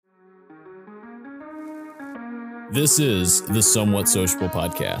This is the Somewhat Sociable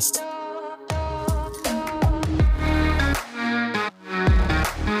Podcast.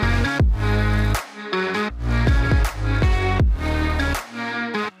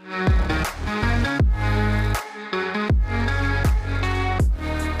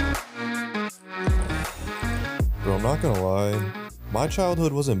 Bro, I'm not gonna lie. My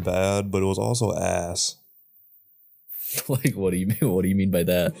childhood wasn't bad, but it was also ass. Like, what do you mean? What do you mean by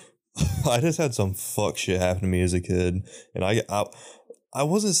that? I just had some fuck shit happen to me as a kid, and I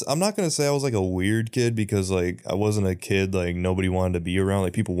wasn't. I'm not gonna say I was like a weird kid because like I wasn't a kid like nobody wanted to be around.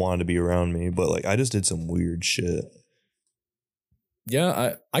 Like people wanted to be around me, but like I just did some weird shit.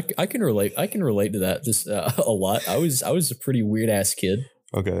 Yeah, I can relate. I can relate to that just a lot. I was a pretty weird ass kid.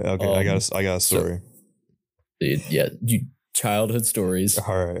 Okay. I got a story. Yeah, childhood stories.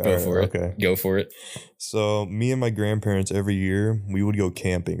 All right. Go for it. Okay. Go for it. So me and my grandparents every year we would go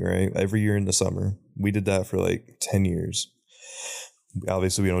camping. Right, every year in the summer we did that for like 10 years.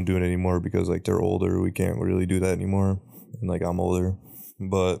 Obviously we don't do it anymore because like they're older. We can't really do that anymore, and like I'm older.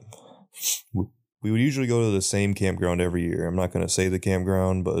 But we would usually go to the same campground every year. I'm not going to say the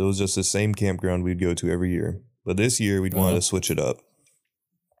campground, but it was just the same campground we'd go to every year. But this year we'd wanted to switch it up.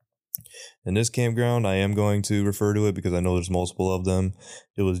 And this campground, I am going to refer to it because I know there's multiple of them.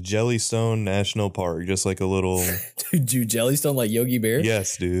 It was Jellystone National Park, just like a little... Dude, Jellystone like Yogi Bear?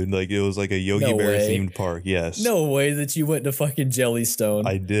 Yes, dude. Like it was like a Yogi Bear themed park, yes. No way that you went to fucking Jellystone.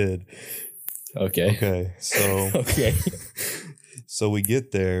 I did. Okay. So... Okay. So we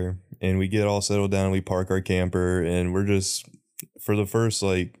get there and we get all settled down. We park our camper and we're just... For the first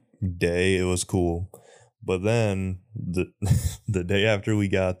like day, it was cool. But then the day after we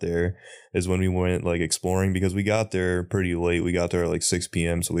got there is when we went like exploring because we got there pretty late. We got there at like 6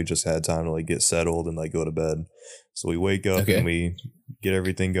 p.m. So we just had time to like get settled and like go to bed. So we wake up and we get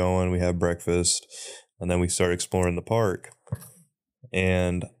everything going. We have breakfast and then we start exploring the park.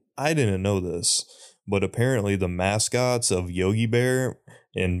 And I didn't know this, but apparently the mascots of Yogi Bear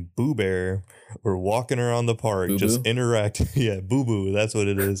and Boo Bear were walking around the park, Boo-boo? just interacting. Yeah, Boo Boo. That's what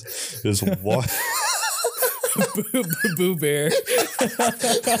it is. Just walk. Boo Bear.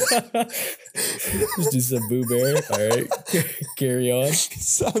 Just do some Boo Bear. All right. Carry on.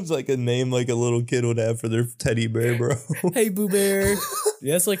 Sounds like a name like a little kid would have for their teddy bear, bro. Hey, Boo Bear.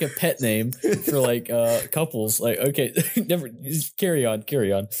 Yeah, that's like a pet name for like couples. Like, okay, never. Just carry on.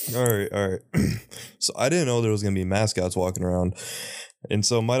 All right. So I didn't know there was gonna be mascots walking around, and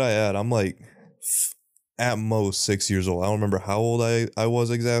so might I add, I'm like at most 6 years old. I don't remember how old I was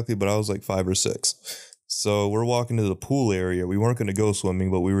exactly, but I was like 5 or 6. So we're walking to the pool area. We weren't gonna go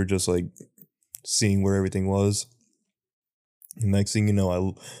swimming, but we were just like seeing where everything was. And next thing you know,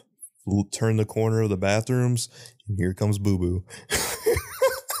 I turn the corner of the bathrooms, and here comes Boo Boo.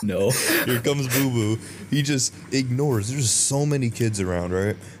 No. Here comes Boo Boo. He just ignores. There's so many kids around,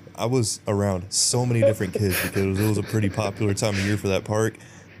 right? I was around so many different kids because it was a pretty popular time of year for that park.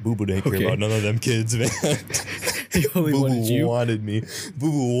 Boo Boo didn't care about none of them kids, man. He only wanted you. Wanted me.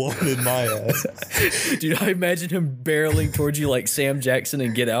 Boo Boo wanted my ass. Dude, I imagine him barreling towards you like Sam Jackson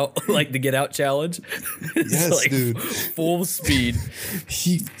and Get Out, like the Get Out challenge. Yes, like dude. Full speed.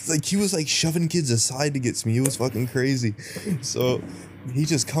 He was like shoving kids aside to get to me. It was fucking crazy. So he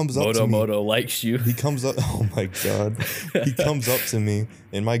just comes up to me. Moto likes you. He comes up. Oh my God. He comes up to me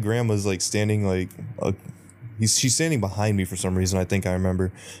and my grandma's like standing like she's standing behind me for some reason. I think I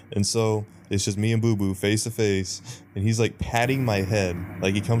remember. And so it's just me and Boo Boo face to face. And he's like patting my head.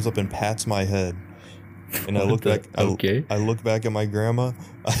 Like he comes up and pats my head. And I look back. I look back at my grandma.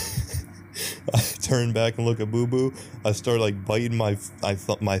 I turn back and look at Boo Boo. I start like biting my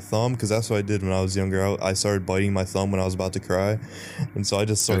thumb because that's what I did when I was younger. I started biting my thumb when I was about to cry. And so I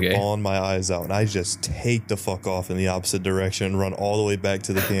just started bawling my eyes out. And I just take the fuck off in the opposite direction and run all the way back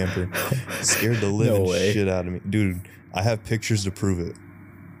to the camper. Scared the living shit out of me. Dude, I have pictures to prove it.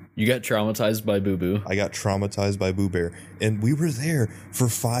 You got traumatized by Boo Boo. I got traumatized by Boo Bear. And we were there for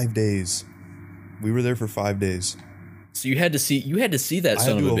 5 days. So you had to see that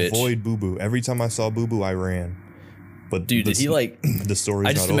son of a bitch. I had to avoid Boo Boo. Every time I saw Boo Boo, I ran. But dude, did he like... The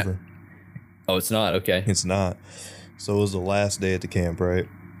story's not over. Oh, it's not? Okay. It's not. So it was the last day at the camp, right?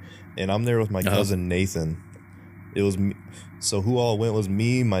 And I'm there with my cousin Nathan. It was me. So who all went was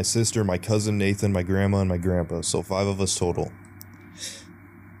me, my sister, my cousin Nathan, my grandma, and my grandpa. So 5 of us total.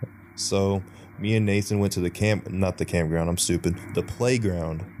 So me and Nathan went to the not the campground, I'm stupid, the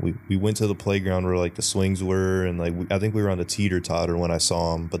playground. We went to the playground where like the swings were, and like I think we were on the teeter-totter when I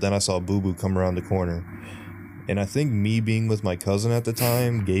saw him, but then I saw Boo Boo come around the corner. And I think me being with my cousin at the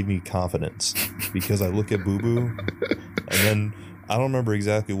time gave me confidence because I look at Boo Boo and then I don't remember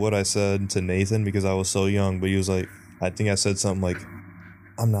exactly what I said to Nathan because I was so young, but he was like, I think I said something like,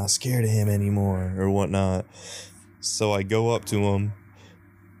 I'm not scared of him anymore or whatnot. So I go up to him.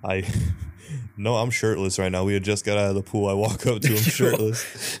 No, I'm shirtless right now. We had just got out of the pool. I walk up to him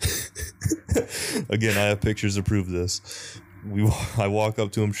shirtless. Again, I have pictures to prove this. I walk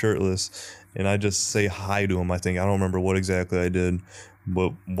up to him shirtless and I just say hi to him. I don't remember what exactly I did.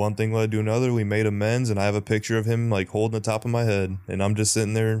 But one thing led to another. We made amends, and I have a picture of him like holding the top of my head, and I'm just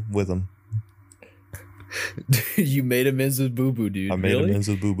sitting there with him. You made amends with Boo Boo, dude. I made amends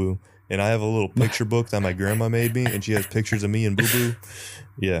with Boo Boo, and I have a little picture book that my grandma made me, and she has pictures of me and Boo Boo.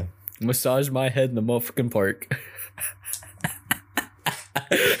 Yeah. Massage my head in the motherfucking park.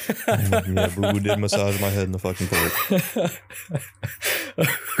 Yeah, Boo Boo did massage my head in the fucking park.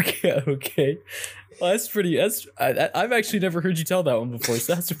 Okay. Well, that's pretty. I've actually never heard you tell that one before,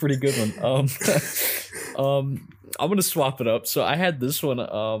 so that's a pretty good one. I'm gonna swap it up. So I had this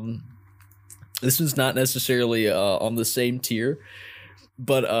one. This was not necessarily on the same tier,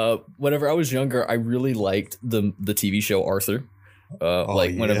 but whenever I was younger, I really liked the TV show Arthur.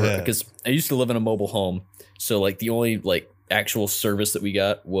 Whenever, because I used to live in a mobile home, so like the only like actual service that we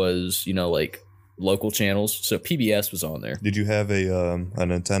got was like local channels. So PBS was on there. Did you have an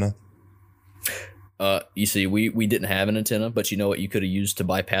antenna? You see, we didn't have an antenna, but you know what you could have used to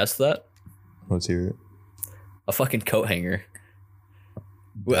bypass that? Let's hear it. A fucking coat hanger.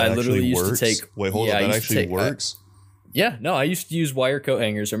 That I literally used works? to take. Wait, hold on. That actually works? Yeah, no, I used to use wire coat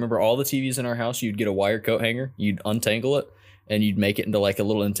hangers. I remember all the TVs in our house, you'd get a wire coat hanger, you'd untangle it, and you'd make it into like a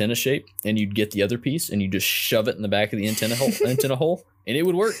little antenna shape, and you'd get the other piece, and you just shove it in the back of the antenna hole, and it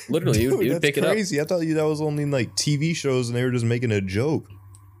would work. Literally, Dude, it would pick it up. That's crazy. I thought that was only in like TV shows, and they were just making a joke.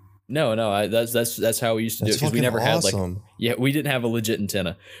 No, that's how we used to do it because we never had we didn't have a legit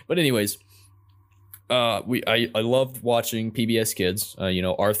antenna. But anyways, I loved watching PBS Kids.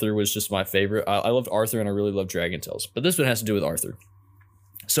 Arthur was just my favorite. I loved Arthur and I really loved Dragon Tales. But this one has to do with Arthur.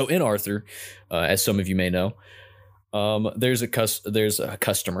 So in Arthur, as some of you may know, there's a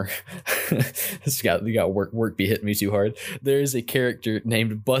customer. You got work be hitting me too hard. There's a character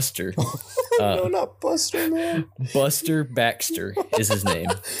named Buster. No, not Buster, man. Buster Baxter is his name.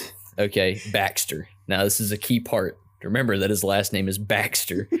 Okay, Baxter. Now this is a key part. Remember that his last name is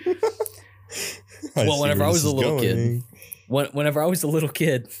Baxter. Whenever I was a little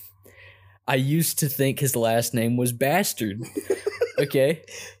kid, I used to think his last name was Bastard. Okay,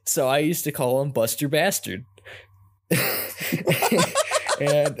 so I used to call him Buster Bastard.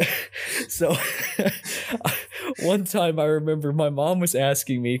 And so one time I remember my mom was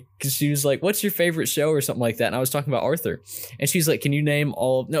asking me because she was like, "What's your favorite show?" or something like that, and I was talking about Arthur, and she's like, "Can you name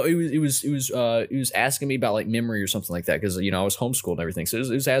all?" No, it was asking me about like memory or something like that because I was homeschooled and everything, so it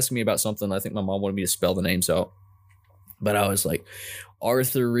was asking me about something. I think my mom wanted me to spell the names out, but I was like,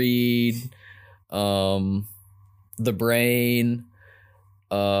 Arthur Reed, The Brain,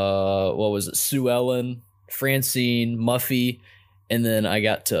 what was it? Sue Ellen, Francine, Muffy. And then I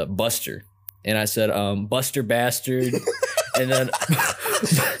got to Buster, and I said, Buster Bastard. And then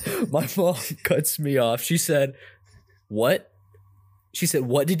my mom cuts me off. She said, "What?" She said,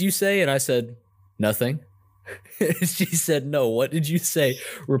 "What did you say?" And I said, "Nothing." She said, "No, what did you say?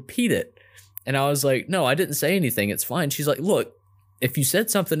 Repeat it." And I was like, "No, I didn't say anything. It's fine." She's like, "Look, if you said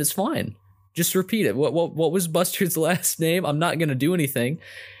something, it's fine. Just repeat it. What was Buster's last name? I'm not going to do anything."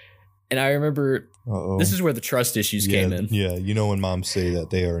 And I remember this is where the trust issues came in. Yeah, when moms say that,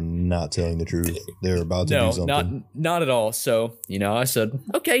 they are not telling the truth. They're about to do something. Not at all. So, I said,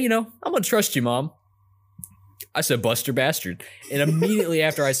 "Okay, I'm going to trust you, Mom." I said Buster Bastard. And immediately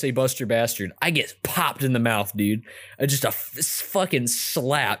after I say Buster Bastard, I get popped in the mouth, dude. Just a fucking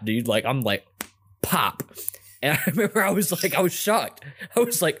slap, dude. Like, I'm like, pop. And I remember I was shocked. I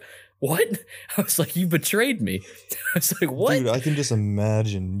was like, "What?" I was like, "You betrayed me." I was like, "What?" Dude, I can just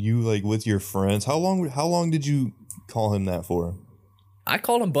imagine you like with your friends. How long did you call him that for? I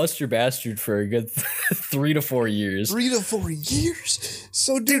called him Buster Bastard for a good 3 to 4 years. 3 to 4 years?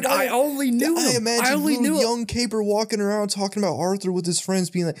 So, dude, I only knew him. I imagine young Caper walking around talking about Arthur with his friends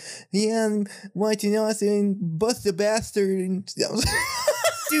being like, "Yeah, I'm watching Arthur and Buster Bastard."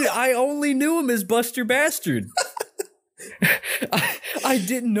 Dude, I only knew him as Buster Bastard. I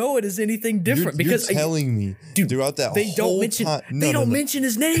didn't know it as anything different because you're telling me, dude, throughout that they don't mention mention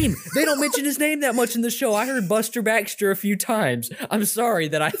his name. They don't mention his name that much in the show. I heard Buster Baxter a few times. I'm sorry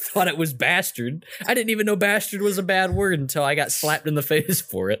that I thought it was bastard. I didn't even know bastard was a bad word until I got slapped in the face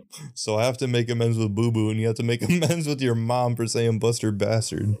for it. So I have to make amends with Boo Boo, and you have to make amends with your mom for saying Buster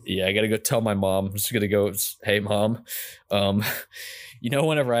Bastard. Yeah, I gotta go tell my mom. I'm just gonna go, "Hey, Mom,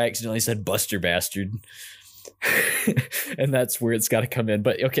 whenever I accidentally said Buster Bastard, And that's where it's got to come in.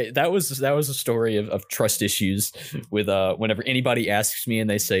 But okay, that was a story of trust issues with whenever anybody asks me and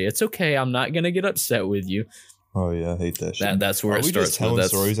they say it's okay, I'm not gonna get upset with you. Oh yeah, I hate that shit. That's where it starts. Just telling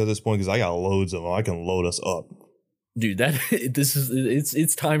stories at this point because I got loads of them. I can load us up. Dude,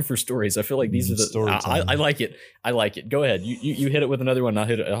 it's time for stories. I feel like these are the story time. I like it. I like it. Go ahead. You hit it with another one. I'll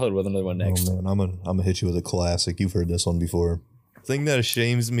hit it with another one next. Oh man, I'm gonna hit you with a classic. You've heard this one before. Thing that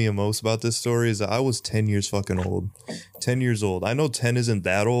shames me most about this story is that I was 10 years fucking old. 10 years old. I know 10 isn't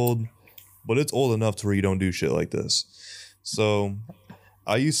that old, but it's old enough to where you don't do shit like this. So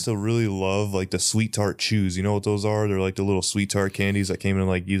I used to really love like the Sweet Tart chews. You know what those are? They're like the little Sweet Tart candies that came in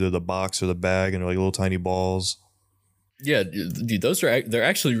like either the box or the bag, and they're like little tiny balls. Yeah, dude, they're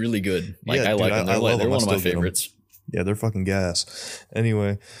actually really good. Like, yeah, I like them. They're one of my favorites. Yeah, they're fucking gas.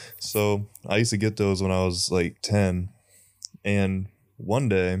 Anyway, so I used to get those when I was like 10. And one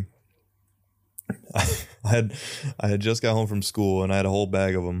day, I had just got home from school and I had a whole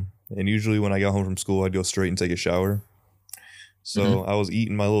bag of them. And usually when I got home from school, I'd go straight and take a shower. So I was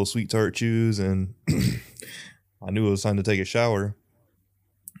eating my little Sweet Tart chews and I knew it was time to take a shower.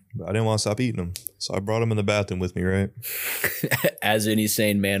 But I didn't want to stop eating them. So I brought them in the bathroom with me, right? As any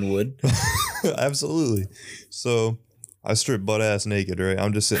sane man would. Absolutely. So I stripped butt ass naked, right?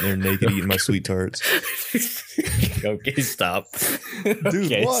 I'm just sitting there naked eating my Sweet Tarts. Okay, stop.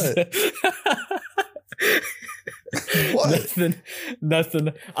 Dude, okay. What? What?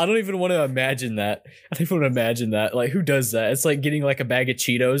 Nothing. I don't even want to imagine that. I don't even want to imagine that. Like, who does that? It's like getting like a bag of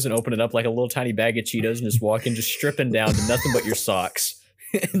Cheetos and open it up like a little tiny bag of Cheetos and just walking, just stripping down to nothing but your socks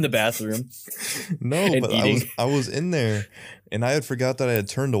in the bathroom. No, but I was in there and I had forgot that I had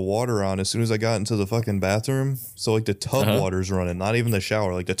turned the water on as soon as I got into the fucking bathroom. So like the tub water's running, not even the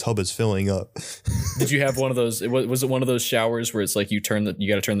shower. Like the tub is filling up. Did you have one of those? Was it one of those showers where it's like you got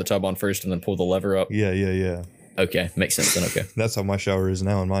to turn the tub on first and then pull the lever up? Yeah. Okay, makes sense then. Okay, that's how my shower is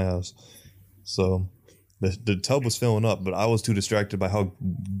now in my house. So the tub was filling up, but I was too distracted by how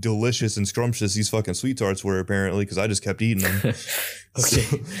delicious and scrumptious these fucking Sweet Tarts were, apparently, because I just kept eating them.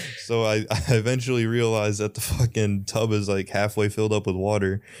 Okay. So I eventually realized that the fucking tub is like halfway filled up with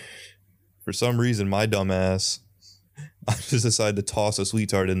water. For some reason, my dumb ass, I just decided to toss a Sweet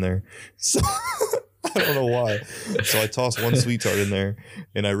Tart in there. So I don't know why. So I tossed one Sweet Tart in there,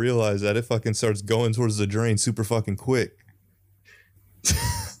 and I realized that it fucking starts going towards the drain super fucking quick.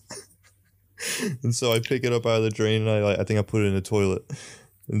 And so I pick it up out of the drain, and I think I put it in the toilet.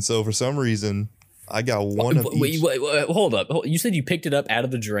 And so for some reason, I got one of each. Wait, hold up. You said you picked it up out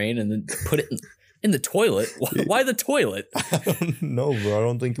of the drain and then put it in the toilet? Why the toilet? I don't know, bro. I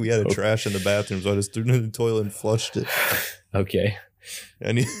don't think we had a trash in the bathroom, so I just threw it in the toilet and flushed it. Okay.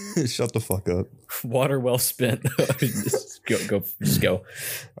 And shut the fuck up. Water well spent. Just go.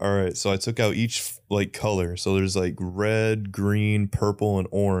 All right, so I took out each like color. So there's like red, green, purple, and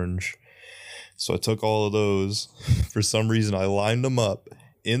orange. So I took all of those. For some reason, I lined them up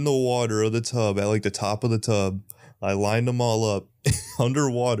in the water of the tub at like the top of the tub. I lined them all up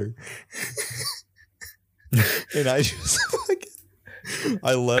underwater. And I just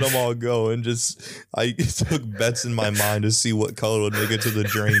I let them all go and I took bets in my mind to see what color would make it to the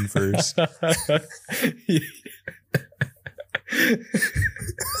drain first.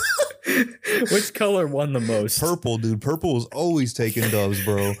 Which color won the most? Purple, dude. Purple was always taking dubs,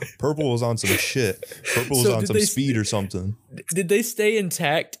 bro. Purple was on some shit. Purple was on some speed or something. Did they stay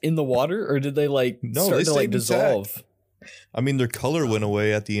intact in the water, or did they start to dissolve? Intact. I mean, their color went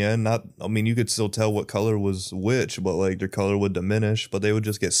away at the end. You could still tell what color was which, but like their color would diminish, but they would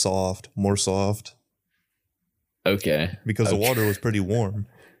just get more soft. Okay. Because the water was pretty warm.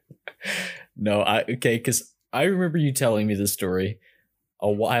 No, because I remember you telling me this story a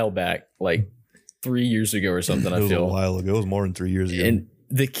while back, like 3 years ago or something. It was a while ago. It was more than 3 years ago. And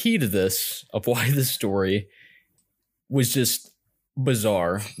the key to this, of why this story was just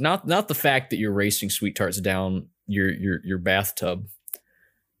bizarre, not the fact that you're racing Sweet Tarts down your bathtub,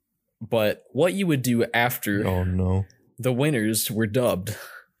 but what you would do after the winners were dubbed.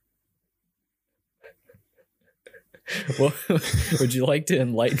 Well, would you like to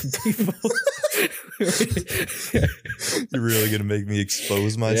enlighten people? You're really gonna make me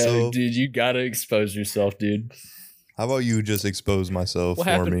expose myself? Yeah, dude, you gotta expose yourself, dude. How about you just expose myself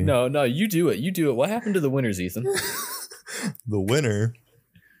for me? No, you do it. You do it. What happened to the winners, Ethan? The winner,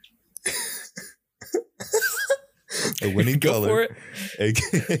 the winning Go color, for it.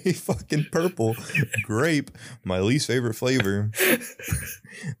 aka fucking purple, grape, my least favorite flavor.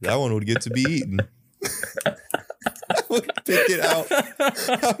 That one would get to be eaten. I would pick it out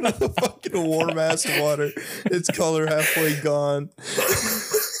of the fucking warm ass water. Its color halfway gone.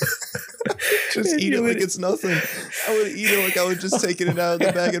 Just eat it like it's nothing. I would eat it like I was just taking it out of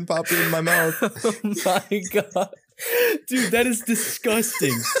the bag and popping it in my mouth. Oh my god. Dude, that is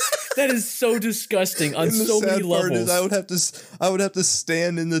disgusting. That is so disgusting on so many levels. I would have to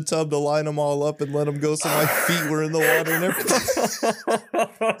stand in the tub to line them all up and let them go so my feet were in the water and everything.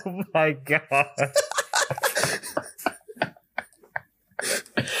 Oh my god.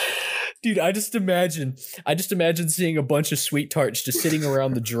 Dude, I just imagine seeing a bunch of sweet tarts just sitting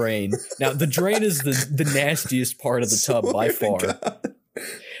around the drain. Now, the drain is the nastiest part of the tub by far. God.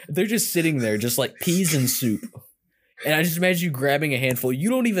 They're just sitting there, just like peas in soup. And I just imagine you grabbing a handful. You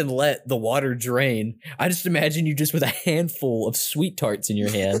don't even let the water drain. I just imagine you just with a handful of sweet tarts in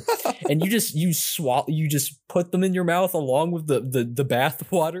your hand, and you just put them in your mouth along with the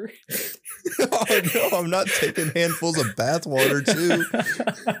bath water. Oh no, I'm not taking handfuls of bath water too.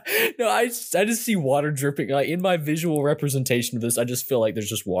 No, I just see water dripping. Like in my visual representation of this, I just feel like there's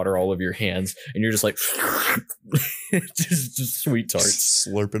just water all over your hands, and you're just like just sweet tarts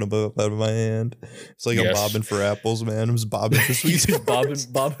slurping them up out of my hand. It's like I'm bobbing for apples, man. I'm just bobbing for sweet tarts.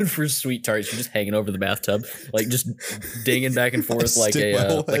 bobbing for sweet tarts. You're just hanging over the bathtub, like just dinging back and forth like stick my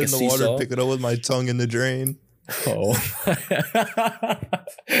whole head like in the water, pick it up with my tongue in the drain. Oh.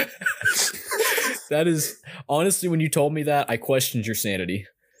 That is honestly, when you told me that, I questioned your sanity.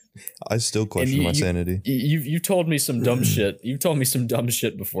 I still question my sanity. You told me some dumb shit. You've told me some dumb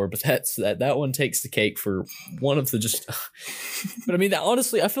shit before, but that one takes the cake for one of the just. But I mean,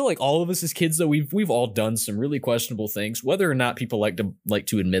 honestly, I feel like all of us as kids, though, we've all done some really questionable things, whether or not people like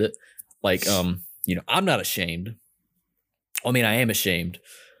to admit it. Like, I'm not ashamed. I mean, I am ashamed,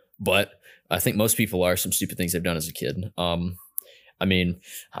 but I think most people are. Some stupid things they've done as a kid. I mean,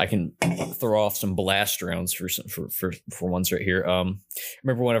 I can throw off some blast rounds for ones right here.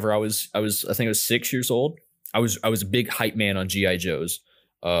 Remember whenever I think I was 6 years old. I was a big hype man on GI Joes.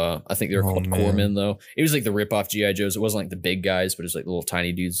 I think they were called Corpsmen though. It was like the ripoff GI Joes. It wasn't like the big guys, but it was like the little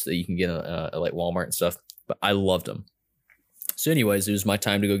tiny dudes that you can get at like Walmart and stuff. But I loved them. So, anyways, it was my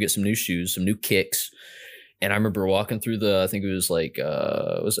time to go get some new shoes, some new kicks, and I remember walking through I think it was like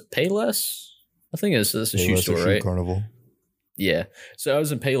was it Payless? I think it's a shoe store, right? Carnival. Yeah. So I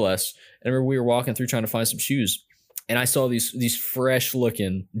was in Payless, and I remember we were walking through trying to find some shoes, and I saw these fresh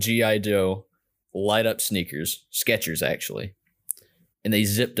looking G.I. Joe light up sneakers, Skechers actually, and they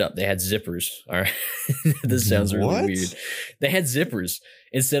zipped up. They had zippers. All right, this sounds really weird. They had zippers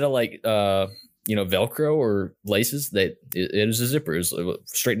instead of like Velcro or laces. It was a zipper. It was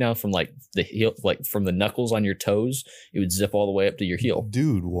straight down from like the heel, like from the knuckles on your toes. It would zip all the way up to your heel.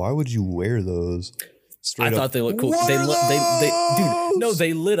 Dude, why would you wear those? I thought they looked cool. They lit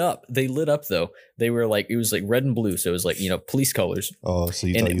up. They lit up though. They were like, it was like red and blue, so it was like police colors. Oh, so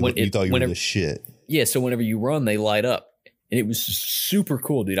you thought you were the shit. Yeah, so whenever you run, they light up, and it was super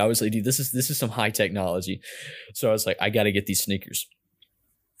cool, dude. I was like, dude, this is some high technology. So I was like, I got to get these sneakers.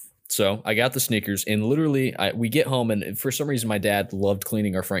 So I got the sneakers, and literally, we get home, and for some reason, my dad loved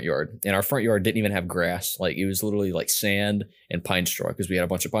cleaning our front yard, and our front yard didn't even have grass. Like it was literally like sand and pine straw because we had a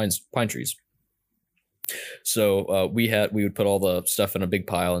bunch of pine trees. So we would put all the stuff in a big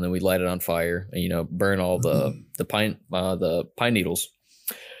pile, and then we'd light it on fire and burn all the pine needles.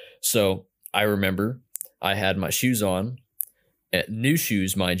 So I remember I had my shoes on, new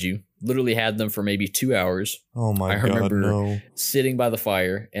shoes, mind you, literally had them for maybe 2 hours. Oh my God! I remember sitting by the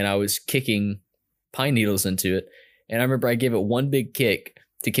fire, and I was kicking pine needles into it, and I remember I gave it one big kick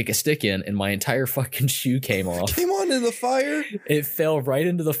to kick a stick in, and my entire fucking shoe came off. Came on in the fire. It fell right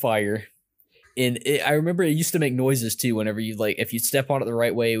into the fire. And I remember it used to make noises too. Whenever you if you step on it the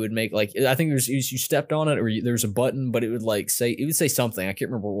right way, it would make like, I think you stepped on it or there was a button, but it would say something. I can't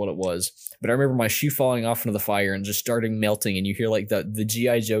remember what it was, but I remember my shoe falling off into the fire and just starting melting. And you hear like the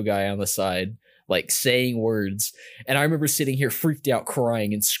G.I. Joe guy on the side, like saying words. And I remember sitting here freaked out,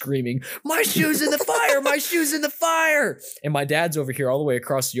 crying and screaming, "My shoe's in the fire! My shoe's in the fire!" And my dad's over here all the way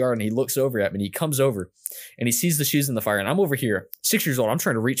across the yard, and he looks over at me and he comes over and he sees the shoes in the fire. And I'm over here, 6 years old. I'm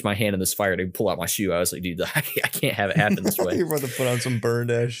trying to reach my hand in this fire to pull out my shoe. I was like, dude, I can't have it happen this way. You're about to put on some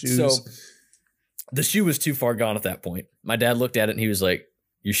burned ass shoes. So the shoe was too far gone at that point. My dad looked at it and he was like,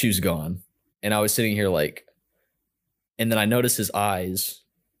 "Your shoe's gone." And I was sitting here like, and then I noticed his eyes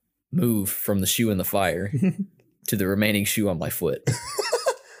move from the shoe in the fire to the remaining shoe on my foot.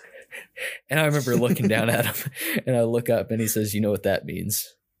 And I remember looking down at him, and I look up and he says, "You know what that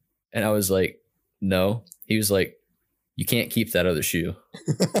means?" And I was like, "No." He was like, "You can't keep that other shoe."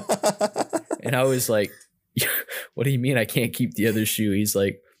 And I was like, "What do you mean I can't keep the other shoe?" He's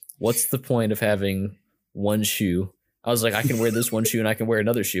like, "What's the point of having one shoe?" I was like, "I can wear this one shoe and I can wear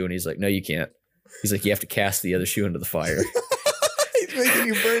another shoe." And he's like, "No, you can't." He's like, "You have to cast the other shoe into the fire." It's making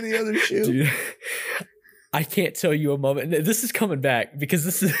you burn the other shoe. Dude, I can't tell you a moment. This is coming back because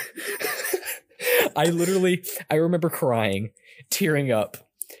this is. I remember crying, tearing up,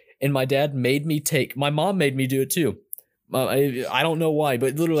 and my dad made me my mom made me do it too. I don't know why,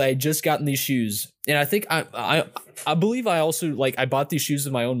 but literally I had just gotten these shoes, and I think I believe I also I bought these shoes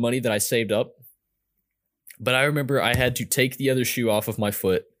with my own money that I saved up. But I remember I had to take the other shoe off of my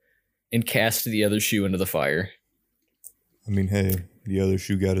foot and cast the other shoe into the fire. I mean, hey, the other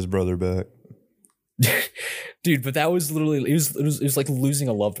shoe got his brother back. Dude, but that was literally it was like losing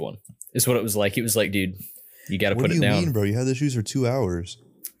a loved one. Is what it was like. It was like, dude, you got to put it down. What do you mean, bro? You had the shoes for 2 hours.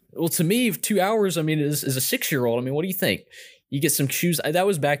 Well, to me, 2 hours, I mean, as a 6-year-old, I mean, what do you think? You get some shoes. That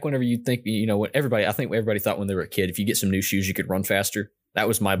was back whenever you think, what I think everybody thought when they were a kid, if you get some new shoes, you could run faster. That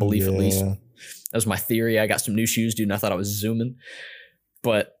was my belief, at least. That was my theory. I got some new shoes, dude, and I thought I was zooming.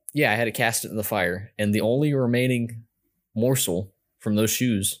 But yeah, I had to cast it in the fire. And the only remaining morsel from those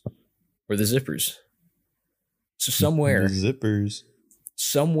shoes were the zippers. So somewhere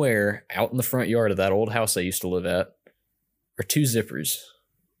out in the front yard of that old house I used to live at are 2 zippers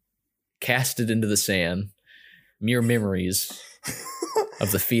casted into the sand, mere memories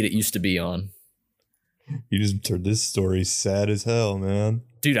of the feet it used to be on. You just turned this story sad as hell, man.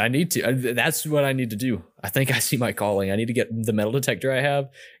 Dude, I need to. That's what I need to do. I think I see my calling. I need to get the metal detector I have,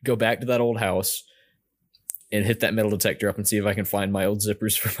 go back to that old house, and hit that metal detector up and see if I can find my old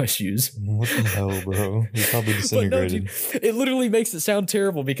zippers for my shoes. What the hell, bro? You're probably disintegrated. No, dude, it literally makes it sound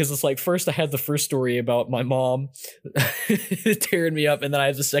terrible because it's like, first I had the first story about my mom tearing me up, and then I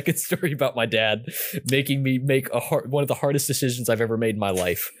have the second story about my dad making me make one of the hardest decisions I've ever made in my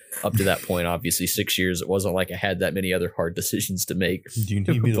life. Up to that point, obviously, 6 years, it wasn't like I had that many other hard decisions to make. Do you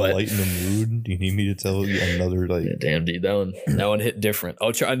need me to lighten the mood? Do you need me to tell you another Yeah, damn, dude, that one hit different.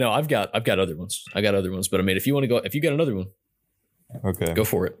 Oh, no, I've got other ones. But I mean, if you got another one, okay, go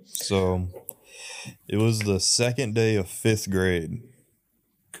for it. So, it was the second day of 5th grade,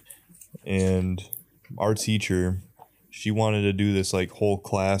 and our teacher, she wanted to do this whole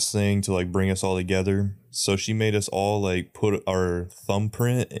class thing to bring us all together. So she made us all put our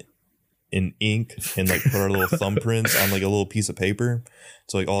thumbprint in ink and put our little thumbprints on a little piece of paper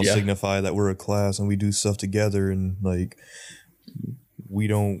to all signify that we're a class and we do stuff together and we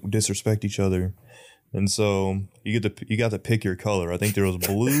don't disrespect each other. And so you got to pick your color. I think there was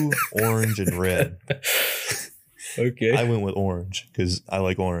blue, orange, and red. Okay. I went with orange because I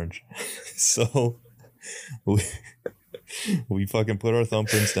like orange. So we fucking put our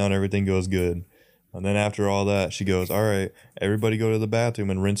thumbprints down. Everything goes good. And then after all that, she goes, "All right, everybody go to the bathroom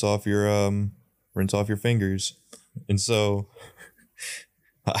and rinse off your fingers." And so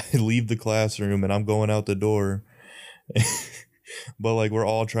I leave the classroom and I'm going out the door. But we're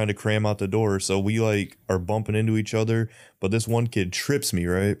all trying to cram out the door, so we are bumping into each other. But this one kid trips me,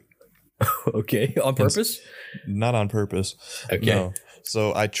 right? Okay, on purpose? Not on purpose. Okay. No.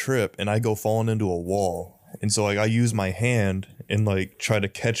 So I trip and I go falling into a wall. And so I use my hand and try to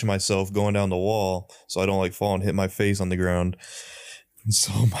catch myself going down the wall so I don't fall and hit my face on the ground. And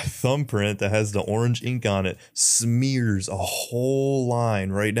so my thumbprint that has the orange ink on it smears a whole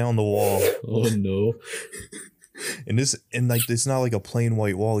line right down the wall. Oh no. And it's not a plain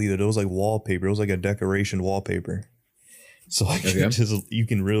white wall either. It was wallpaper. It was a decoration wallpaper. So you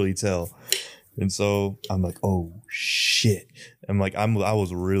can really tell. And so I'm oh shit. I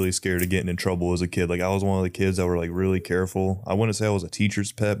was really scared of getting in trouble as a kid. I was one of the kids that were really careful. I wouldn't say I was a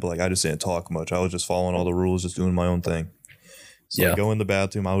teacher's pet, but I just didn't talk much. I was just following all the rules, just doing my own thing. So I go in the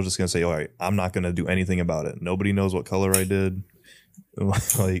bathroom. I was just gonna say, all right, I'm not gonna do anything about it. Nobody knows what color I did.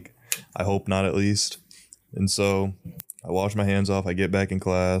 I hope not, at least. And so I wash my hands off. I get back in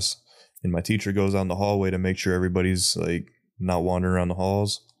class, and my teacher goes out in the hallway to make sure everybody's not wandering around the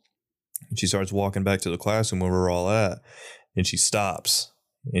halls. And she starts walking back to the classroom where we're all at. And she stops.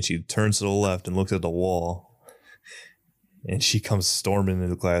 And she turns to the left and looks at the wall. And she comes storming into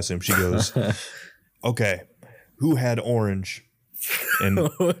the classroom. She goes, "Okay, who had orange?" And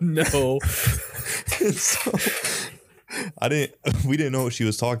oh no. And so we didn't know what she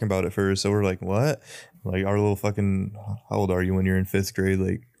was talking about at first. So we're like, what? Our little fucking, how old are you when you're in 5th grade?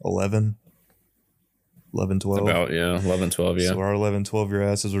 11? 11, 12? About, 11, 12, yeah. So our 11, 12-year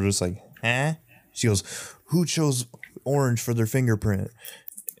asses were just huh? She goes, "Who chose orange for their fingerprint?"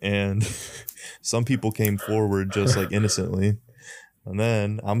 And some people came forward just innocently. And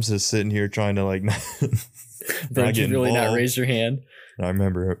then I'm just sitting here trying to not Did you really not raise your hand? I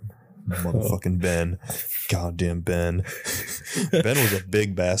remember Motherfucking Ben. Goddamn Ben. Ben was a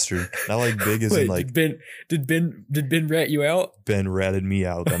big bastard. Not like big as in like did Ben rat you out? Ben ratted me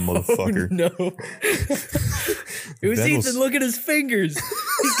out, that motherfucker. Oh, no. It was Ben Ethan. Look at his fingers.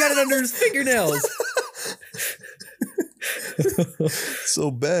 He's got it under his fingernails.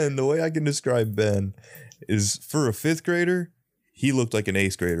 So Ben, the way I can describe Ben is for a 5th grader, he looked like an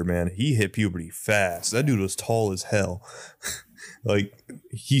 8th grader, man. He hit puberty fast. That dude was tall as hell. Like,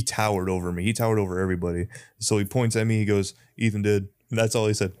 he towered over me. He towered over everybody. So he points at me. He goes, Ethan did. And that's all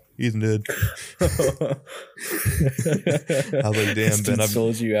he said. Ethan did. I was like, damn, Ben.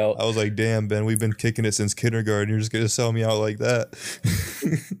 Sold you out. I was like, damn, Ben. We've been kicking it since kindergarten. You're just going to sell me out like that.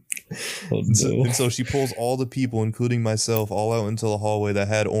 Oh, no. And so she pulls all the people, including myself, all out into the hallway that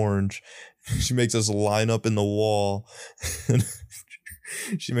had orange. She makes us line up in the wall.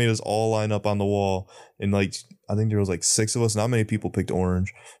 She made us all line up on the wall. And like, I think there was like 6 of us. Not many people picked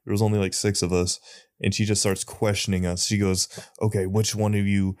orange. There was only like 6 of us. And she just starts questioning us. She goes, okay, which one of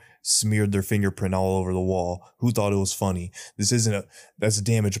you smeared their fingerprint all over the wall? Who thought it was funny? That's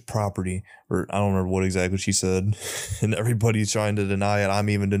damaged property. Or I don't remember what exactly she said. And everybody's trying to deny it. I'm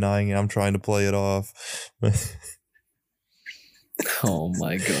even denying it. I'm trying to play it off. Oh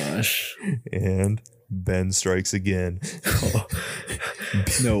my gosh. And Ben strikes again. Oh,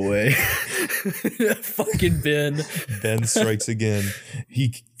 no way. Fucking Ben. Ben strikes again.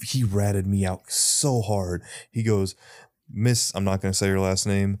 He ratted me out so hard. He goes, Miss, I'm not going to say her last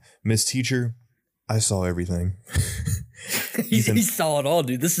name, Miss Teacher, I saw everything. He saw it all,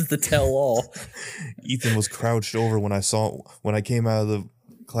 dude. This is the tell all. Ethan was crouched over when I came out of the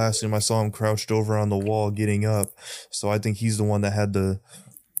classroom. I saw him crouched over on the wall getting up. So I think he's the one that had the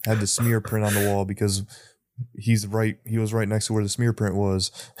smear print on the wall because he was right next to where the smear print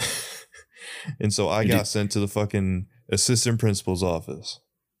was. And so I got sent to the fucking assistant principal's office.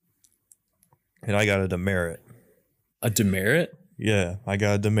 And I got a demerit. A demerit? Yeah, I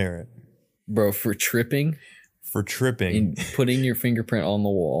got a demerit. Bro, for tripping? For tripping. And putting your fingerprint on the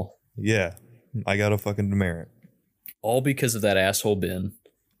wall. Yeah, I got a fucking demerit. All because of that asshole Ben.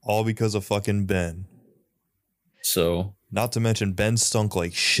 All because of fucking Ben. So. Not to mention Ben stunk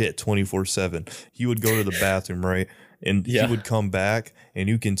like shit 24/7. He would go to the bathroom, right? And he would come back, and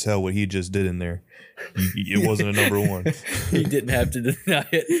you can tell what he just did in there. It wasn't a number one. He didn't have to deny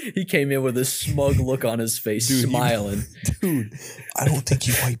it. He came in with a smug look on his face, smiling. Dude, I don't think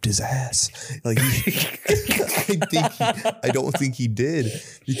he wiped his ass. Like, I don't think he did,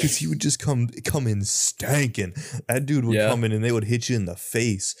 because he would just come in stanking. That dude would come in and they would hit you in the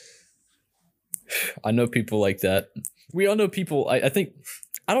face. I know people like that. We all know people. I think,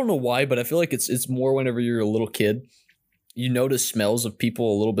 I don't know why, but I feel like it's more whenever you're a little kid. You notice smells of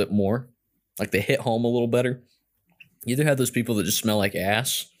people a little bit more. Like they hit home a little better. You either have those people that just smell like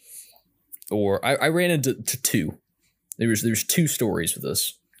ass, or I ran into 2. There's 2 stories with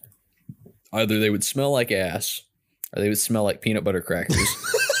this. Either they would smell like ass, or they would smell like peanut butter crackers.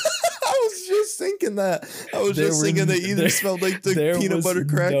 I was just thinking that. I was just thinking they either smelled like the peanut butter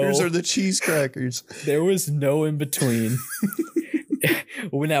crackers or the cheese crackers. There was no in between.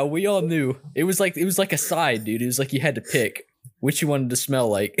 Now we all knew it was like a side, dude. It was like you had to pick which you wanted to smell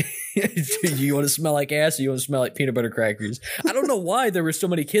like. You want to smell like ass, or you want to smell like peanut butter crackers? I don't know why there were so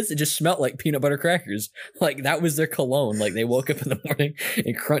many kids that just smelled like peanut butter crackers. Like that was their cologne. Like they woke up in the morning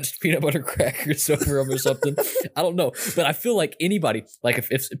and crunched peanut butter crackers over them or something. I don't know, but I feel like anybody, like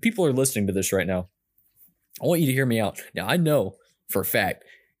if people are listening to this right now, I want you to hear me out. Now I know for a fact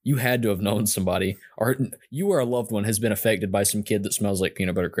you had to have known somebody, or you or a loved one has been affected by some kid that smells like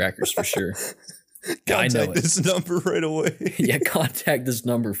peanut butter crackers for sure. Contact this number right away. Yeah, contact this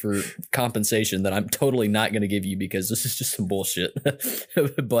number for compensation that I'm totally not going to give you because this is just some bullshit.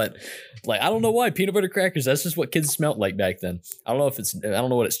 But like, I don't know why peanut butter crackers. That's just what kids smelled like back then. I don't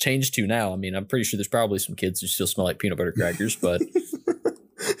know what it's changed to now. I mean, I'm pretty sure there's probably some kids who still smell like peanut butter crackers, but.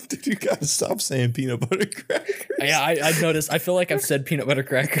 Dude, you gotta stop saying peanut butter crackers. Yeah, I noticed. I feel like I've said peanut butter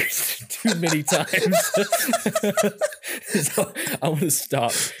crackers too many times. So I want to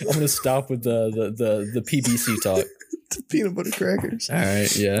stop. I'm going to stop with the PBC talk. The peanut butter crackers. All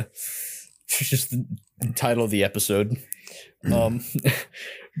right, yeah. It's just the title of the episode. But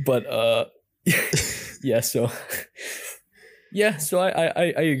yeah. So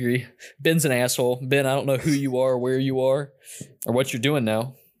I agree. Ben's an asshole. Ben, I don't know who you are, where you are, or what you're doing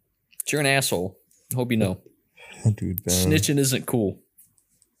now. But you're an asshole. I hope you know. Dude, Ben. Snitching isn't cool.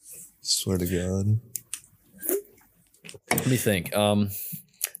 Swear to God. Let me think. No,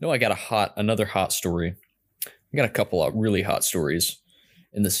 I got another hot story. I got a couple of really hot stories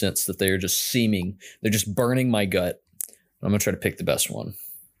in the sense that they're just burning my gut. I'm going to try to pick the best one.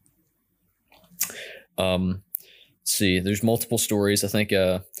 Let's see, there's multiple stories. I think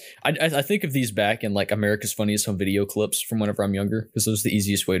I think of these back in like America's Funniest Home Video clips from whenever I'm younger, because those are the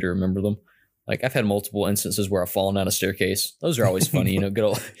easiest way to remember them. Like I've had multiple instances where I've fallen down a staircase. Those are always funny,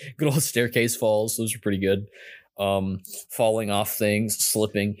 good old staircase falls. Those are pretty good. Falling off things,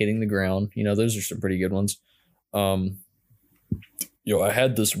 slipping, hitting the ground. Those are some pretty good ones. I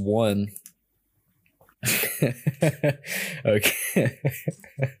had this one. Okay.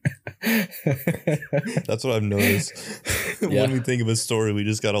 That's what I've noticed. Yeah. When we think of a story, we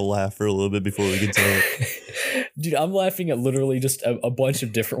just gotta laugh for a little bit before we can tell it. Dude, I'm laughing at literally just a bunch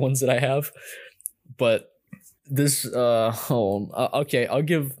of different ones that I have, but this hold on. Okay, I'll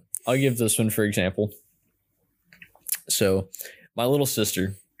give this one for example. So my little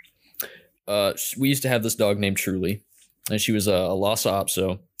sister, we used to have this dog named Truly, and she was a Lhasa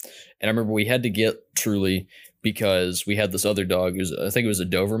Apso. And I remember we had to get Truly because we had this other dog. I think it was a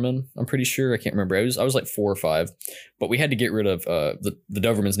Doberman. I'm pretty sure. I can't remember. I was like 4 or 5, but we had to get rid of the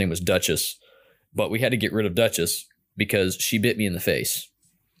Doberman's name was Duchess, but we had to get rid of Duchess because she bit me in the face.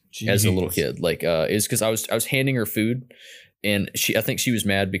 Jeez. As a little kid. Like it's because I was handing her food, and I think she was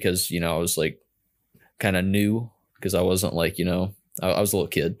mad because I was like kind of new, because I wasn't like I was a little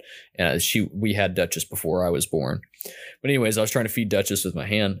kid, and we had Duchess before I was born. But anyways, I was trying to feed Duchess with my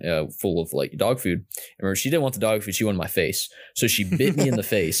hand full of like dog food. I remember she didn't want the dog food; she wanted my face, so she bit me in the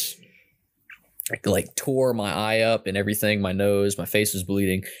face, like tore my eye up and everything. My nose, my face was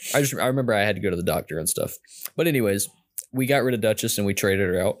bleeding. I remember I had to go to the doctor and stuff. But anyways, we got rid of Duchess and we traded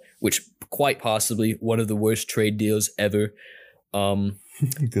her out, which quite possibly one of the worst trade deals ever.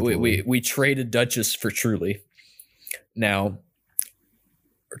 We traded Duchess for Truly. Now,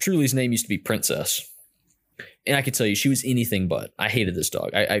 Truly's name used to be Princess. And I could tell you, she was anything but. I hated this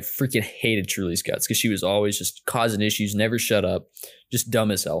dog. I freaking hated Truly's guts because she was always just causing issues, never shut up, just dumb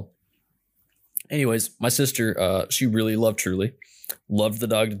as hell. Anyways, my sister, she really loved Truly, loved the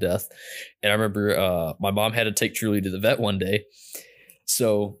dog to death. And I remember my mom had to take Truly to the vet one day.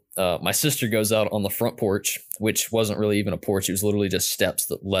 So my sister goes out on the front porch, which wasn't really even a porch. It was literally just steps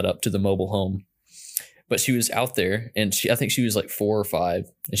that led up to the mobile home. But she was out there, and I think she was like 4 or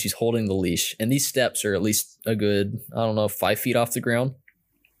 5, and she's holding the leash. And these steps are at least a good, 5 feet off the ground.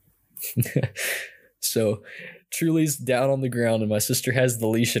 So Truly's down on the ground, and my sister has the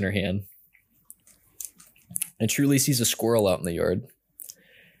leash in her hand. And Truly sees a squirrel out in the yard,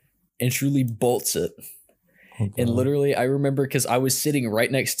 and Truly bolts it. Okay. And literally, I remember because I was sitting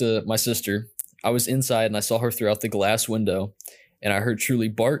right next to my sister. I was inside, and I saw her through out the glass window, and I heard Truly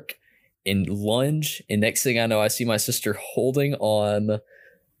bark and lunge, and next thing I know, I see my sister holding on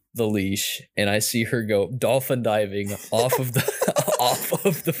the leash, and I see her go dolphin diving off of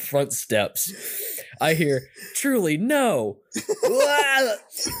the front steps. I hear, "Truly, no!"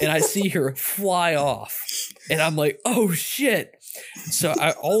 And I see her fly off, and I'm like, "Oh shit!" So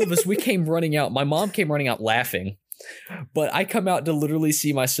all of us, we came running out. My mom came running out laughing, but I come out to literally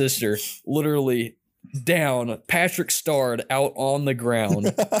see my sister literally down, Patrick Starred out on the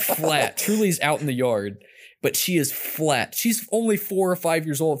ground, flat. Truly's out in the yard, but she is flat. She's only 4 or 5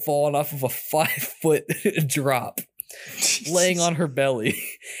 years old, falling off of a 5-foot drop, laying on her belly.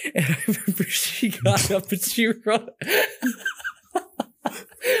 And I remember she got up and she run.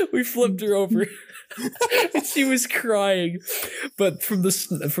 We flipped her over, and she was crying, but from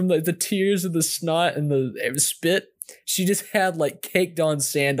the tears and the snot and the spit, she just had like caked on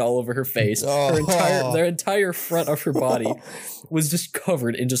sand all over her face. The entire front of her body was just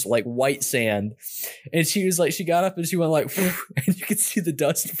covered in just like white sand. And she was like, she got up and she went like, and you could see the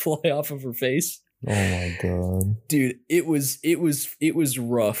dust fly off of her face. Oh my God. Dude, it was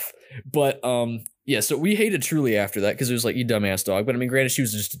rough. But yeah, so we hated Truly after that because it was like, you dumbass dog. But I mean, granted, she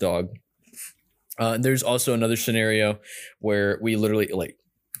was just a dog. And there's also another scenario where we literally like,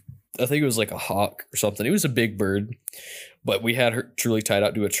 I think it was like a hawk or something. It was a big bird, but we had her Truly tied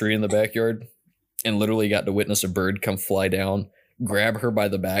out to a tree in the backyard, and literally got to witness a bird come fly down, grab her by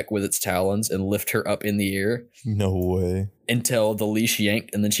the back with its talons, and lift her up in the air. No way. Until the leash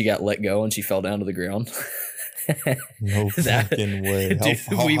yanked, and then she got let go and she fell down to the ground. No fucking way.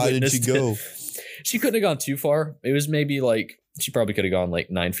 How high did she go? She couldn't have gone too far. It was maybe like, she probably could have gone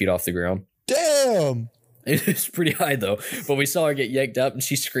like 9 feet off the ground. Damn. It was pretty high though, but we saw her get yanked up, and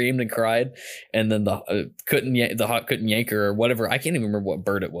she screamed and cried, and then the hawk couldn't yank her or whatever. I can't even remember what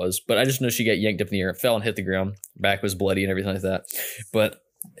bird it was, but I just know she got yanked up in the air, fell and hit the ground. Back was bloody and everything like that. But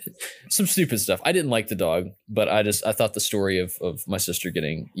some stupid stuff. I didn't like the dog, but I thought the story of my sister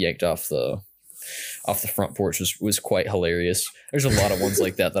getting yanked off the front porch was quite hilarious. There's a lot of ones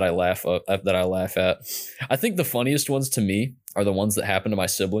like that I laugh at. I think the funniest ones to me are the ones that happen to my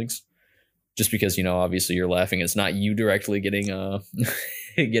siblings. just because, obviously you're laughing. It's not you directly getting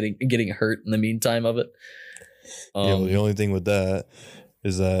getting hurt in the meantime of it. The only thing with that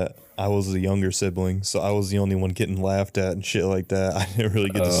is that I was the younger sibling, so I was the only one getting laughed at and shit like that. I didn't really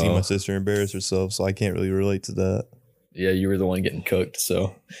get to see my sister embarrass herself, so I can't really relate to that. Yeah, you were the one getting cooked,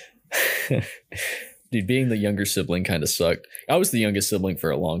 so. Dude, being the younger sibling kind of sucked. I was the youngest sibling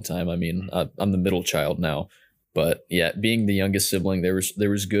for a long time. I mean, I'm the middle child now, but yeah, being the youngest sibling, there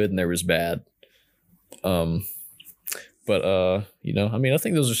was good and there was bad. But I mean, I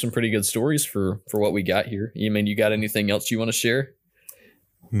think those are some pretty good stories for what we got here. You got anything else you want to share?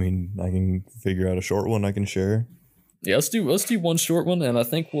 I mean, I can figure out a short one I can share. Yeah, let's do one short one, and I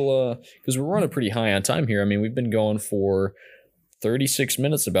think we'll because we're running pretty high on time here. I mean, we've been going for 36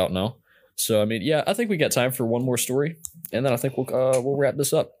 minutes about now. So I mean, yeah, I think we got time for one more story, and then I think we'll wrap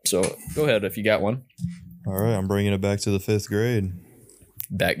this up. So go ahead if you got one. All right, I'm bringing it back to the 5th grade.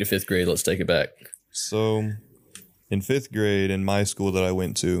 Back to 5th grade. Let's take it back. So, in 5th grade, in my school that I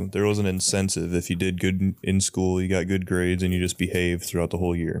went to, there was an incentive. If you did good in school, you got good grades, and you just behaved throughout the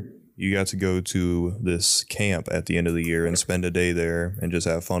whole year. You got to go to this camp at the end of the year and spend a day there and just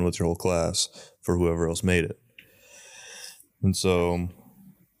have fun with your whole class for whoever else made it. And so,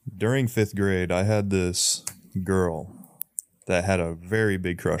 during 5th grade, I had this girl that had a very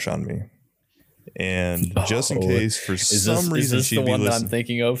big crush on me. And just in case, for some reason, is this the one that I'm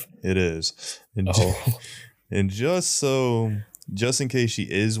thinking of? It is. And just in case she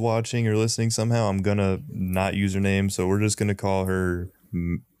is watching or listening somehow, I'm gonna not use her name. So we're just gonna call her.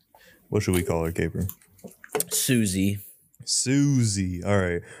 What should we call her, Caper? Susie. Susie. All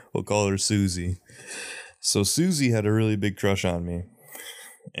right, we'll call her Susie. So Susie had a really big crush on me,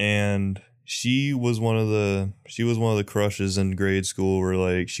 and she was one of the crushes in grade school where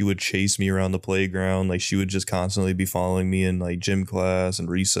like she would chase me around the playground. Like she would just constantly be following me in like gym class and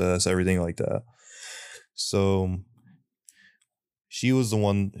recess, everything like that. So she was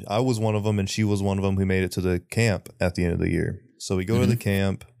I was one of them, and she was one of them who made it to the camp at the end of the year. So we go to the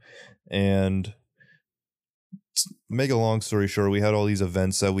camp, and make a long story short, we had all these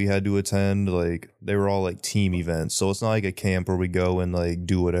events that we had to attend. Like they were all like team events. So it's not like a camp where we go and like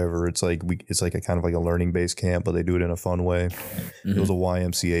do whatever. It's like it's like a kind of like a learning based camp, but they do it in a fun way. It was a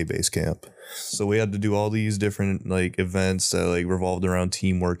YMCA based camp. So we had to do all these different like events that like revolved around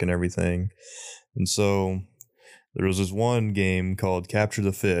teamwork and everything. And so there was this one game called Capture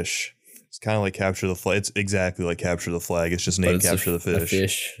the Fish. It's kind of like Capture the Flag. It's exactly like Capture the Flag. It's just named Capture the Fish. A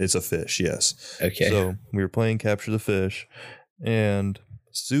fish? It's a fish, yes. Okay. So we were playing Capture the Fish, and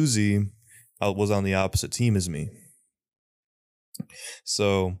Susie was on the opposite team as me.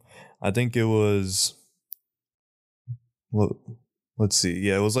 So I think it was, let's see.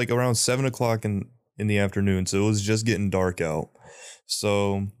 Yeah, it was like around 7 o'clock in the afternoon. So it was just getting dark out.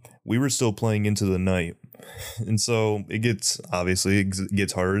 So we were still playing into the night. And so it gets harder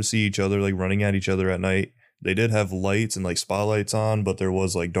to see each other, like running at each other at night. They did have lights and like spotlights on, but there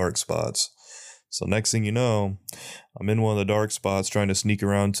was like dark spots. So next thing you know, I'm in one of the dark spots trying to sneak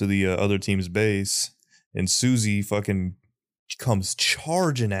around to the other team's base, and Susie fucking comes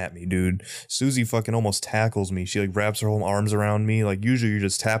charging at me, dude. Susie fucking almost tackles me. She like wraps her whole arms around me. Like usually you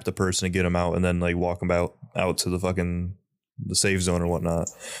just tap the person to get them out and then like walk them out to the safe zone or whatnot.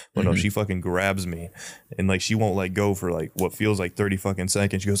 But no, she fucking grabs me, and like she won't let go for like what feels like 30 fucking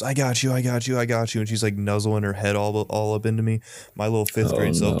seconds. She goes, I got you. And she's like nuzzling her head all up into me. My little 5th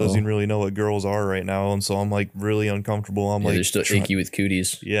grade self doesn't even really know what girls are right now. And so I'm like really uncomfortable. I'm like, they're still icky with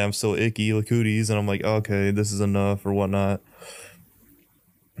cooties. Yeah, I'm still icky with cooties. And I'm like, okay, this is enough or whatnot.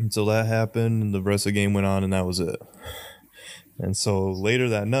 And so that happened, and the rest of the game went on, and that was it. And so later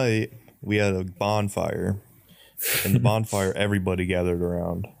that night, we had a bonfire. And the bonfire, everybody gathered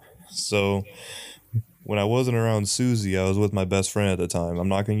around. So when I wasn't around Susie, I was with my best friend at the time. I'm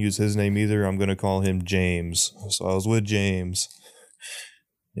not going to use his name either. I'm going to call him James. So I was with James,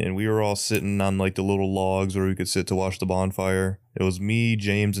 and we were all sitting on like the little logs where we could sit to watch the bonfire. It was me,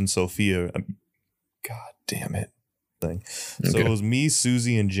 James, and Sophia. God damn it. So it was me,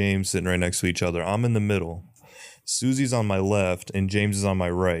 Susie, and James sitting right next to each other. I'm in the middle. Susie's on my left, and James is on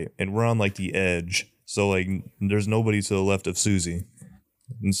my right. And we're on like the edge. So, like, there's nobody to the left of Susie.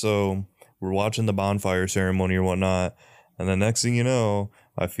 And so we're watching the bonfire ceremony or whatnot. And the next thing you know,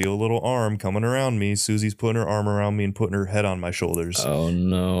 I feel a little arm coming around me. Susie's putting her arm around me and putting her head on my shoulders. Oh,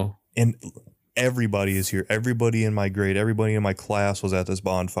 no. And everybody is here. Everybody in my grade, everybody in my class was at this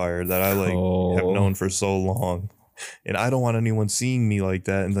bonfire that I, have known for so long. And I don't want anyone seeing me like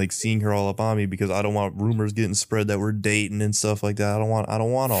that and like seeing her all up on me, because I don't want rumors getting spread that we're dating and stuff like that. I don't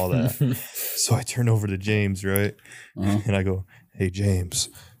want all that. So I turn over to James, right? And I go, hey, James,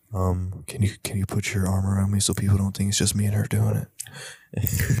 can you put your arm around me so people don't think it's just me and her doing it?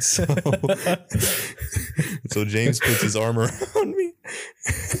 so, so James puts his arm around me,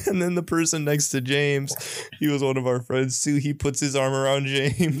 and then the person next to James, he was one of our friends too. He puts his arm around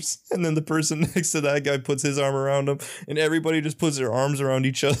James, and then the person next to that guy puts his arm around him, and everybody just puts their arms around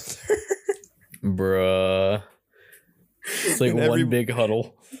each other. Bruh. It's like one big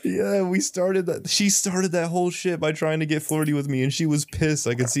huddle. Yeah, we started that. She started that whole shit by trying to get flirty with me, and she was pissed.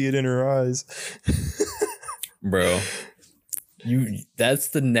 I could see it in her eyes. Bro, that's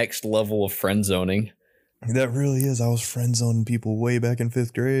the next level of friend zoning. That really is. I was friend zoning people way back in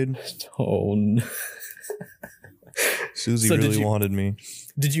 5th grade. Oh, no. Susie really wanted me.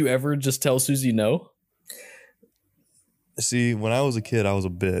 Did you ever just tell Susie no? See, when I was a kid, I was a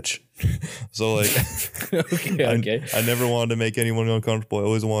bitch. So like, okay. I never wanted to make anyone uncomfortable. I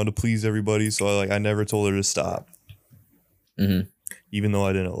always wanted to please everybody. So I never told her to stop, even though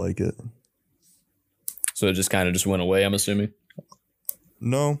I didn't like it. So it just kind of just went away, I'm assuming.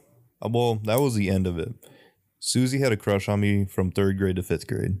 No, well, that was the end of it. Susie had a crush on me from 3rd grade to 5th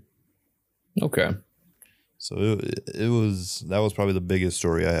grade. Okay. So that was probably the biggest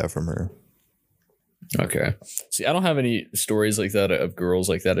story I have from her. Okay. See, I don't have any stories like that of girls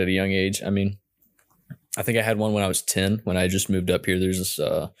like that at a young age. I mean, I think I had one when I was 10 when I just moved up here. There's this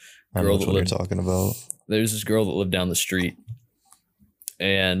girl that you're talking about. There's this girl that lived down the street.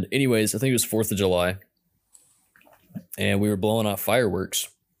 And anyways, I think it was 4th of July. And we were blowing off fireworks.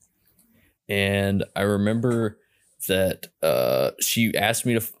 And I remember that she asked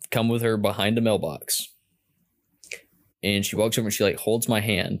me to come with her behind a mailbox. And she walks over and she like holds my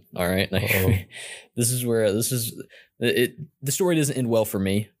hand. All right. This is it. The story doesn't end well for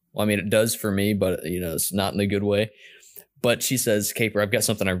me. Well, I mean, it does for me, but it's not in a good way. But she says, Caper, I've got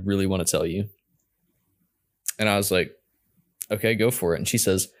something I really want to tell you. And I was like, okay, go for it. And she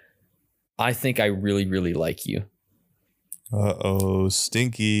says, I think I really, really like you. Uh-oh,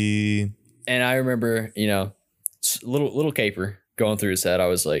 stinky. And I remember, little Caper going through his head. I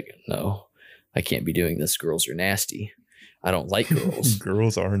was like, no, I can't be doing this. Girls are nasty. I don't like girls.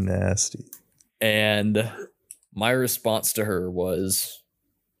 Girls are nasty. And my response to her was,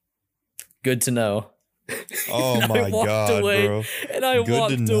 good to know. Oh my God, bro. And I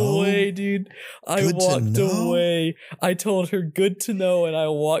walked away, dude. I walked away. I told her good to know and I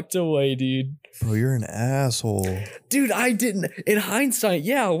walked away, dude. Bro, you're an asshole. Dude, I didn't. In hindsight,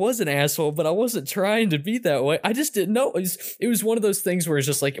 yeah, I was an asshole, but I wasn't trying to be that way. I just didn't know. It was one of those things where it's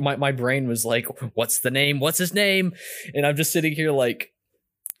just like my brain was like, what's the name? What's his name? And I'm just sitting here like,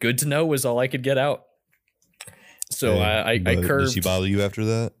 good to know was all I could get out. So I curved. Did she bother you after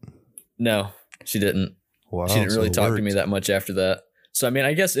that? No, she didn't. Wow, she didn't really talk to me that much after that. So, I mean,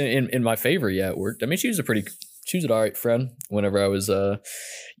 I guess in my favor, yeah, it worked. I mean, she was an all right friend whenever I was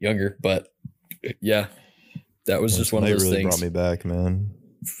younger, but yeah, that was just one of those really things. Brought me back, man.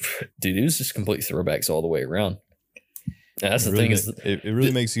 Dude, it was just complete throwbacks all the way around. And that's the really, thing is, it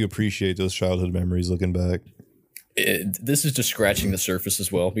really makes you appreciate those childhood memories looking back. This is just scratching the surface as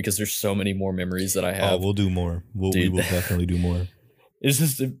well because there's so many more memories that I have. Oh, we'll do more. We will definitely do more. It's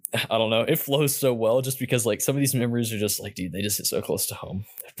just, I don't know. It flows so well just because like some of these memories are just like, dude, they just hit so close to home.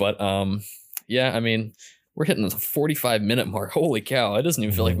 But yeah, I mean, we're hitting the 45-minute mark. Holy cow. It doesn't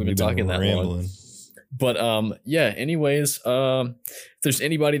even feel like we've been talking that long. But yeah, anyways, if there's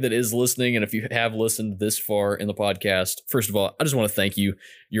anybody that is listening and if you have listened this far in the podcast, first of all, I just want to thank you.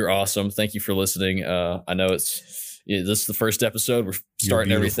 You're awesome. Thank you for listening. I know this is the first episode. We're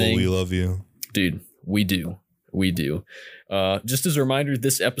starting everything. We love you. Dude, we do. We do. Just as a reminder,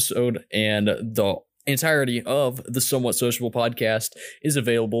 this episode and the entirety of the Somewhat Sociable podcast is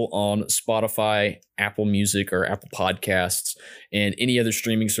available on Spotify, Apple Music, or Apple Podcasts, and any other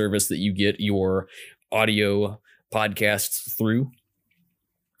streaming service that you get your audio podcasts through.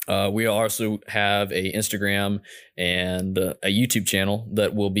 We also have a Instagram and a YouTube channel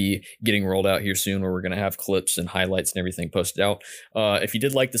that will be getting rolled out here soon where we're going to have clips and highlights and everything posted out. If you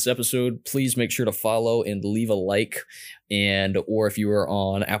did like this episode, please make sure to follow and leave a like, or if you are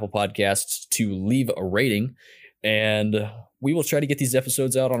on Apple Podcasts, to leave a rating. And we will try to get these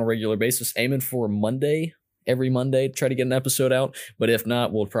episodes out on a regular basis, aiming for every Monday, to try to get an episode out. But if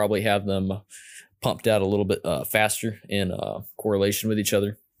not, we'll probably have them pumped out a little bit faster in correlation with each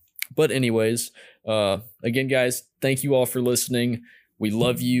other. But anyways, again, guys, thank you all for listening. We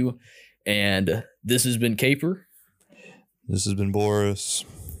love you. And this has been Caper. This has been Boris.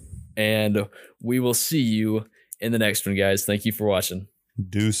 And we will see you in the next one, guys. Thank you for watching.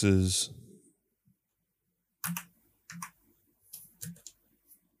 Deuces.